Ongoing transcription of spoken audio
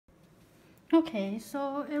Okay,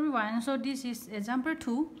 so everyone, so this is example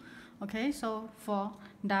 2. Okay, so for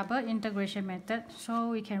double integration method, so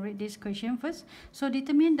we can read this question first. So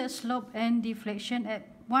determine the slope and deflection at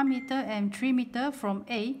 1 meter and 3 meter from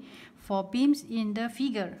A for beams in the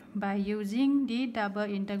figure by using the double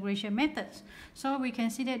integration methods. So we can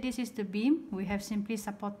see that this is the beam. We have simply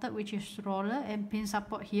supported, which is roller and pin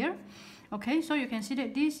support here. Okay, so you can see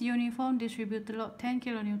that this uniform distributed load 10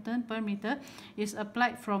 kN per meter is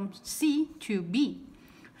applied from C to B.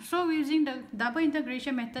 So using the double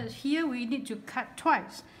integration method, here we need to cut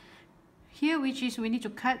twice. Here, which is we need to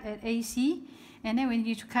cut at AC, and then we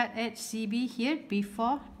need to cut at CB here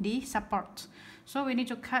before the support. So we need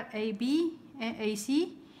to cut AB and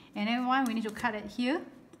AC, and then one we need to cut at here.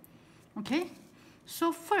 Okay,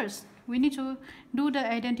 so first we need to do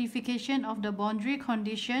the identification of the boundary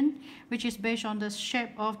condition, which is based on the shape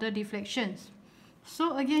of the deflections.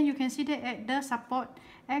 So again, you can see that at the support,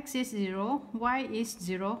 x is 0, y is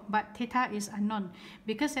 0, but theta is unknown.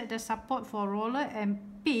 Because at the support for roller and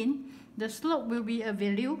pin, the slope will be a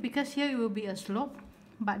value, because here it will be a slope,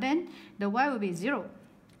 but then the y will be 0.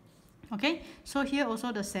 Okay, so here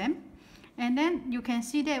also the same. And then you can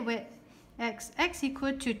see that with x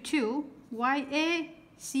equal to 2,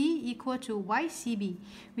 YAC equal to YCB,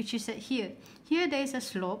 which is at here. Here there is a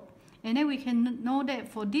slope. And then we can know that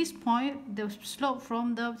for this point, the slope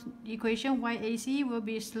from the equation YAC will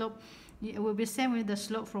be same with the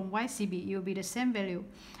slope from YCB. It will be the same value.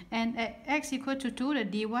 And at x equal to 2, the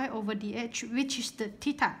dy over dh, which is the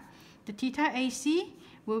theta. The theta AC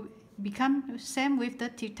will become same with the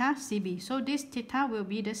theta CB. So this theta will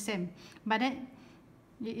be the same. But then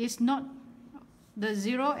it is not the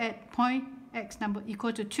 0 at point x number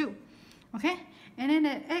equal to 2. Okay? And then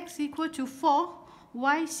at x equal to 4,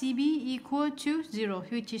 YCB equal to 0,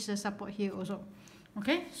 which is the support here also.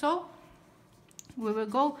 Okay, so we will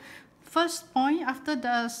go first point after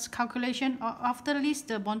the calculation, or after list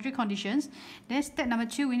the boundary conditions. Then step number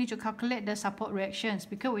 2, we need to calculate the support reactions,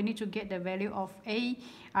 because we need to get the value of A,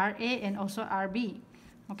 RA, and also RB.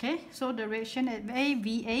 Okay, so the reaction at A,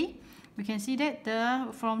 VA, we can see that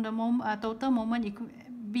from the total moment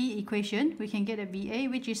B equation, we can get a VA,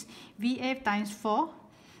 which is VA times 4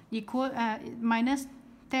 equal minus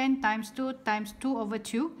 10 times 2 times 2 over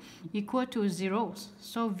 2 equal to 0.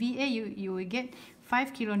 So VA you will get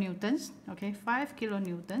 5 kilonewtons. Okay, 5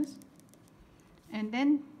 kilonewtons. And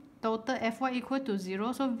then total Fy equal to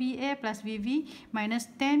 0. So VA plus VV minus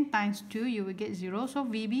 10 times 2, you will get 0. So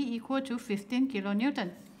VB equal to 15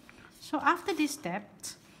 kilonewton. So after this step,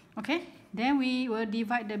 okay, then we will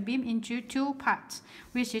divide the beam into 2 parts,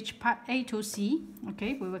 which is part A to C.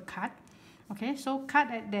 Okay, we will cut. Okay, so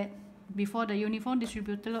cut at that before the uniform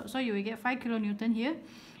distributed load. So you will get 5 kilonewton here,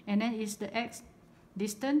 and then is the x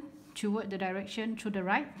distance toward the direction to the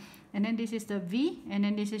right, and then this is the V, and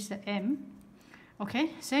then this is the M.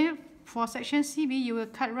 Okay, so for section CB, you will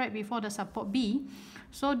cut right before the support B.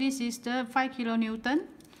 So this is the 5 kilonewton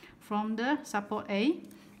from the support A,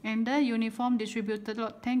 and the uniform distributed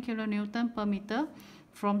load 10 kilonewton per meter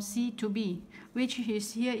from C to B, which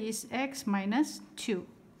is here is x minus 2.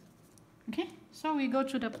 Okay, so we go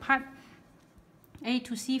to the part A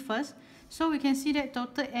to C first. So we can see that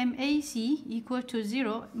total MAC equal to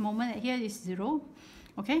 0. Moment here is 0.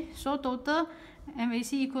 Okay, so total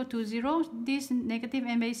MAC equal to 0. This negative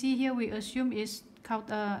MAC here we assume is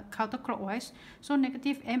counterclockwise. So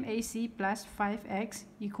negative MAC plus 5x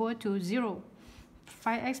equal to 0.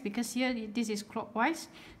 5x because here this is clockwise.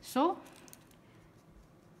 So,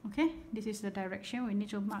 okay, this is the direction we need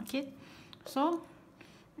to mark it. So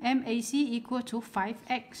MAC equal to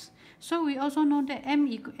 5x. So we also know that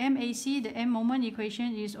MAC, the M moment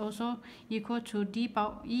equation, is also equal to d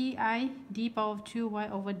power EI d power of 2y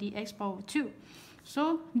over dx power of 2.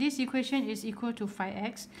 So this equation is equal to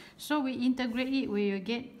 5x. So we integrate it, we will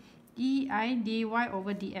get EI dy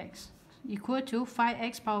over dx equal to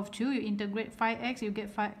 5x power of 2. You integrate 5x, you get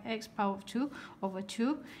 5x power of 2 over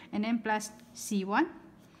 2, and then plus C1.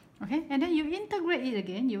 Okay, and then you integrate it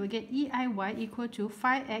again, you will get EIY equal to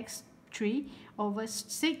 5x3 over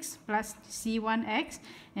 6 plus C1x,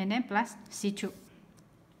 and then plus C2.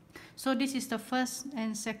 So this is the first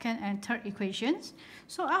and second and third equations.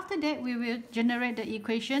 So after that, we will generate the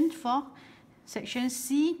equation for section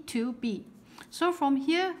C to B. So from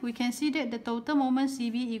here, we can see that the total moment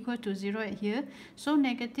CB equal to 0 at here. So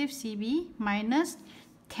negative CB minus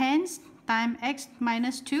 10 times x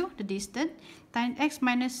minus 2, the distance, times x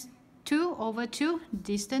minus 2 over 2,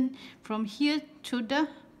 distance from here to the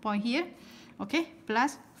point here, okay,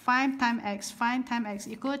 plus 5 times x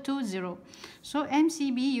equal to 0. So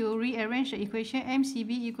MCB, you rearrange the equation, MCB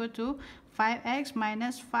equal to 5x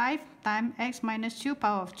minus 5 times x minus 2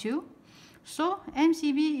 power of 2. So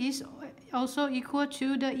MCB is also equal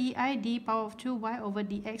to the EI d power of 2y over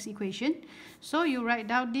dx equation. So you write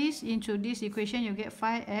down this into this equation, you get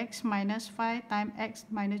 5x minus 5 times x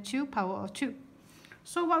minus 2 power of 2.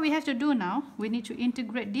 So what we have to do now, we need to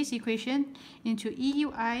integrate this equation into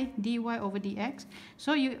EUI dy over dx.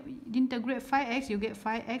 So you integrate 5x, you get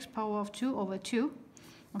 5x power of 2 over 2,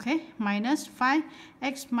 okay, minus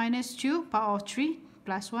 5x minus 2 power of 3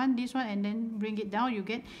 plus 1, this one, and then bring it down, you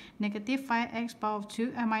get negative 5x power of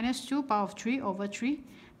 2 minus 2 power of 3 over 3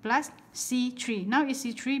 plus C3. Now it's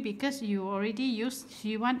C3 because you already used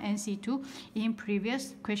C1 and C2 in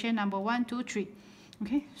previous question number 1, 2, 3.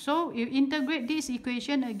 Okay, so you integrate this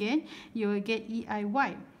equation again, you will get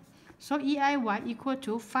EIY. So EIY equal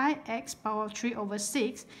to 5x power 3 over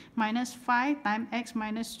 6 minus 5 times x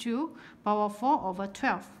minus 2 power 4 over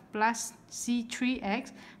 12 plus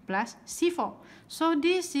C3x plus C4. So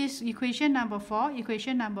this is equation number 4,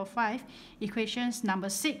 equation number 5, equations number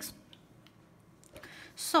 6.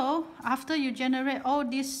 So after you generate all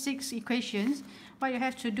these 6 equations, what you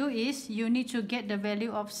have to do is you need to get the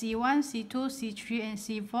value of C1, C2, C3, and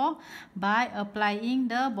C4 by applying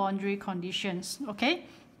the boundary conditions. Okay?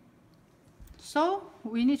 So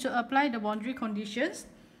we need to apply the boundary conditions.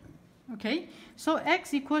 Okay? So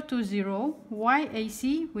x equal to 0, y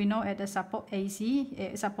AC, we know at the support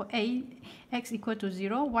AC, support A, x equal to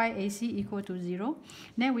 0, y AC equal to 0.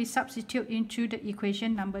 Then we substitute into the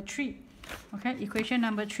equation number 3. Okay, equation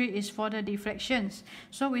number 3 is for the deflections.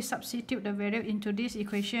 So we substitute the value into this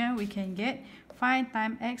equation, we can get 5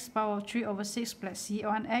 times x power 3 over 6 plus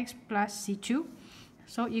C1x plus C2.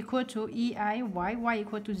 So equal to EI, y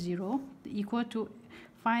equal to 0, equal to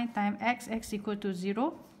 5 times x equal to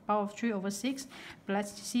 0, power of 3 over 6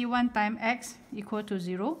 plus C1 times x equal to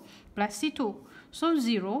 0 plus C2. So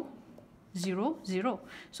 0, 0, 0.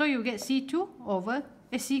 So you get C2 over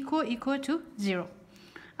C2 equal to 0.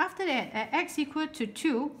 After that, at x equal to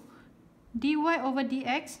 2, dy over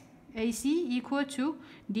dx AC equal to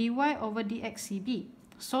dy over dx CB.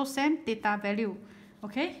 So same theta value.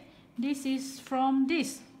 Okay, this is from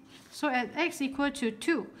this. So at x equal to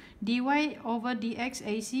 2, dy over dx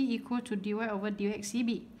AC equal to dy over dx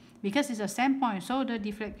CB. Because it's the same point, so the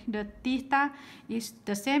theta is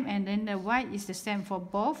the same and then the y is the same for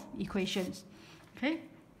both equations. Okay,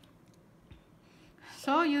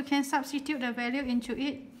 so you can substitute the value into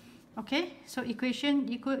it. Okay, so equation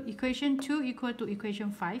 2 equal to equation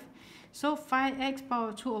 5. So 5x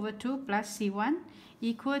power 2 over 2 plus C1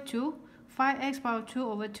 equal to 5x power 2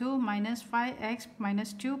 over 2 minus 5x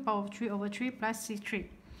minus 2 power 3 over 3 plus C3.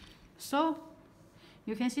 So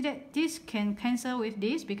you can see that this can cancel with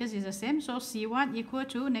this because it's the same. So C1 equal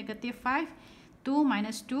to negative 5, 2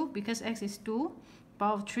 minus 2 because x is 2,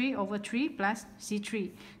 power of 3 over 3 plus C3.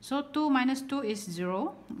 So 2 minus 2 is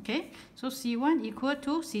 0. Okay, so C1 equal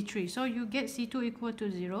to C3. So you get C2 equal to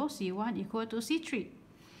 0, C1 equal to C3.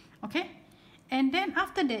 Okay, and then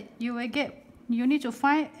after that you will get, you need to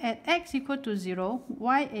find at x equal to 0,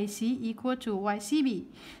 YAC equal to YCB.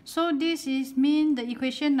 So this is mean the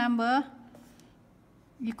equation number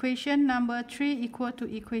 3 equal to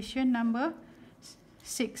equation number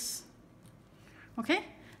 6. Okay,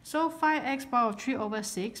 so 5x power of 3 over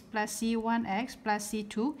 6 plus C1x plus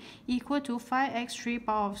C2 equal to 5x 3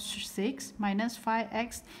 power of 6 minus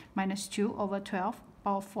 5x minus 2 over 12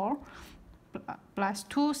 power 4 plus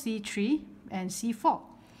 2C3 and C4.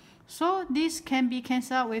 So this can be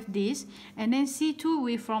cancelled with this, and then C2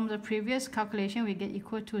 we from the previous calculation we get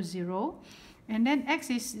equal to 0, and then x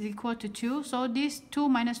is equal to 2, so this 2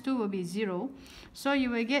 minus 2 will be 0. So you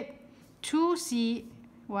will get 2C1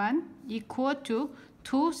 equal to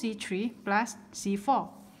 2C3 plus C4,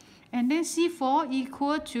 and then C4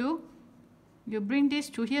 equal to, you bring this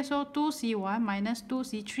to here, so 2C1 minus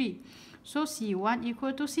 2C3, so C1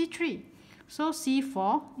 equal to C3, so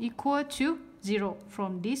C4 equal to 0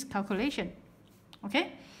 from this calculation.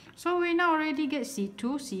 Okay, so we now already get C2,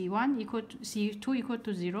 C1 equal to C2 equal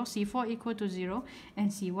to 0, C4 equal to 0,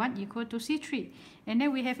 and C1 equal to C3. And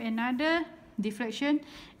then we have another deflection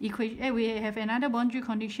equation, we have another boundary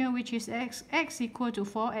condition, which is x equal to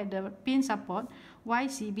 4 at the pin support,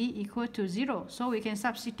 YCB equal to 0. So we can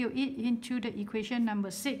substitute it into the equation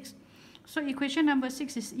number 6. So equation number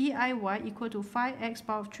 6 is EIY equal to 5x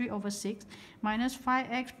power 3 over 6 minus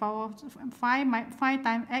 5x power 5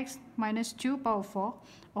 times x minus 2 power 4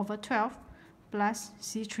 over 12 plus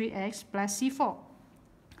C3x plus C4.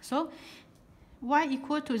 So y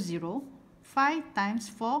equal to 0, 5 times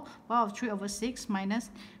 4 power of 3 over 6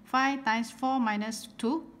 minus 5 times 4 minus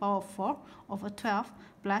 2 power of 4 over 12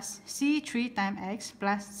 plus C3 times x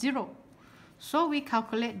plus 0. So we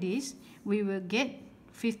calculate this, we will get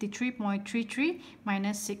 53.33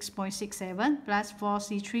 minus 6.67 plus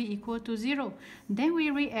 4C3 equal to 0. Then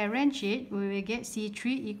we rearrange it, we will get C3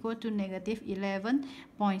 equal to negative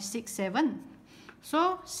 11.67.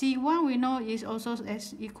 So C1 we know is also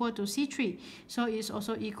as equal to C3. So it's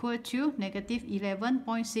also equal to negative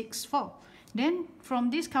 11.64. Then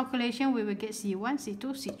from this calculation we will get C1, C2,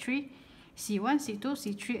 C3, C1, C2,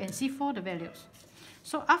 C3 and C4 the values.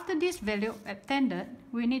 So after this value obtained,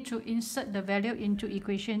 we need to insert the value into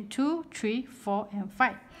equation 2, 3, 4 and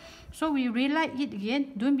 5. So we rewrite it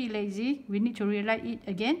again. Don't be lazy. We need to rewrite it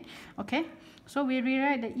again. Okay. So we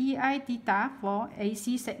rewrite the EI theta for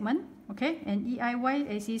AC segment. Okay. And EIY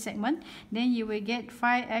AC segment. Then you will get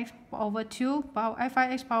 5x over 2 power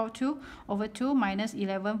 5x power 2 over 2 minus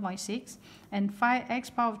 11.6 and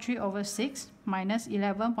 5x power 3 over 6 minus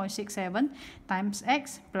 11.67 times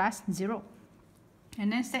x plus 0.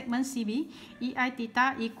 And then segment CB, EI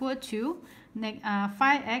theta equal to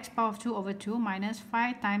 5x power 2 over 2 minus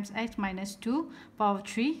 5 times x minus 2 power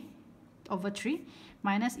 3 over 3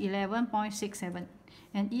 minus 11.67.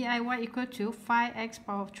 And EIY equal to 5x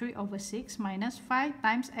power 3 over 6 minus 5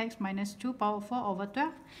 times x minus 2 power 4 over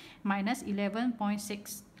 12 minus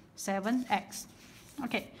 11.67x.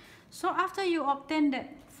 Okay, so after you obtain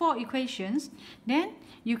that 4 equations, then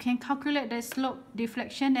you can calculate the slope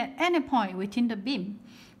deflection at any point within the beam.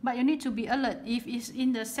 But you need to be alert. If it's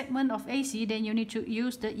in the segment of AC, then you need to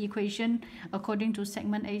use the equation according to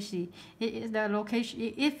segment AC. If the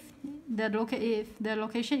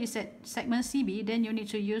location is at segment CB, then you need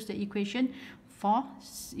to use the equation for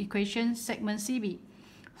equation segment CB.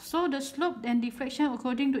 So the slope and deflection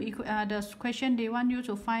according to the question they want you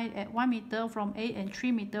to find at 1 meter from A and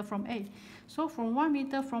 3 meter from A. So from 1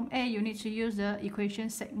 meter from A, you need to use the equation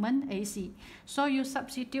segment AC. So you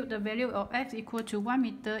substitute the value of x equal to 1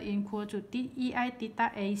 meter equal to EI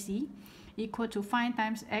theta AC equal to 5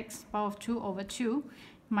 times x power 2 over 2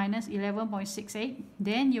 minus 11.68.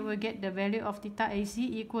 Then you will get the value of theta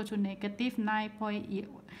AC equal to negative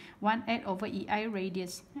 9.18 over EI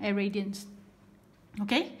radians.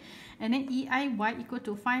 Okay, and then EIY equal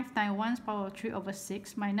to 5 times 1 power 3 over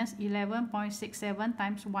 6 minus 11.67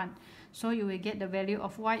 times 1. So you will get the value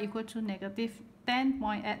of y equal to negative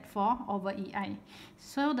 10.84 over EI.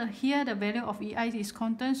 So here the value of EI is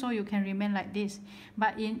constant, so you can remain like this.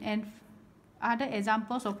 But in other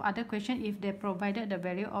examples of other questions, if they provided the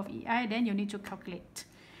value of EI, then you need to calculate.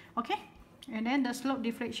 Okay, and then the slope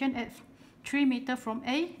deflection at 3 meter from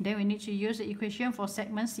A, then we need to use the equation for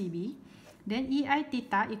segment CB. Then EI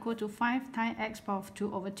theta equal to 5 times x power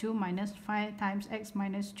 2 over 2 minus 5 times x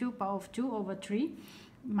minus 2 power of 2 over 3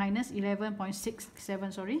 minus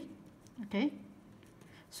 11.67, sorry. Okay.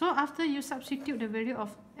 So after you substitute the value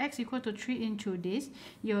of x equal to 3 into this,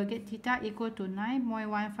 you will get theta equal to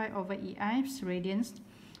 9.15 over EI radians.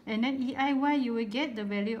 And then EIY, you will get the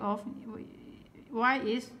value of y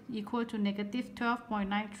is equal to negative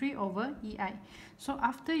 12.93 over EI. So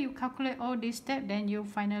after you calculate all these steps, then you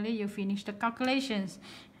finally finish the calculations.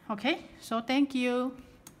 Okay, so thank you.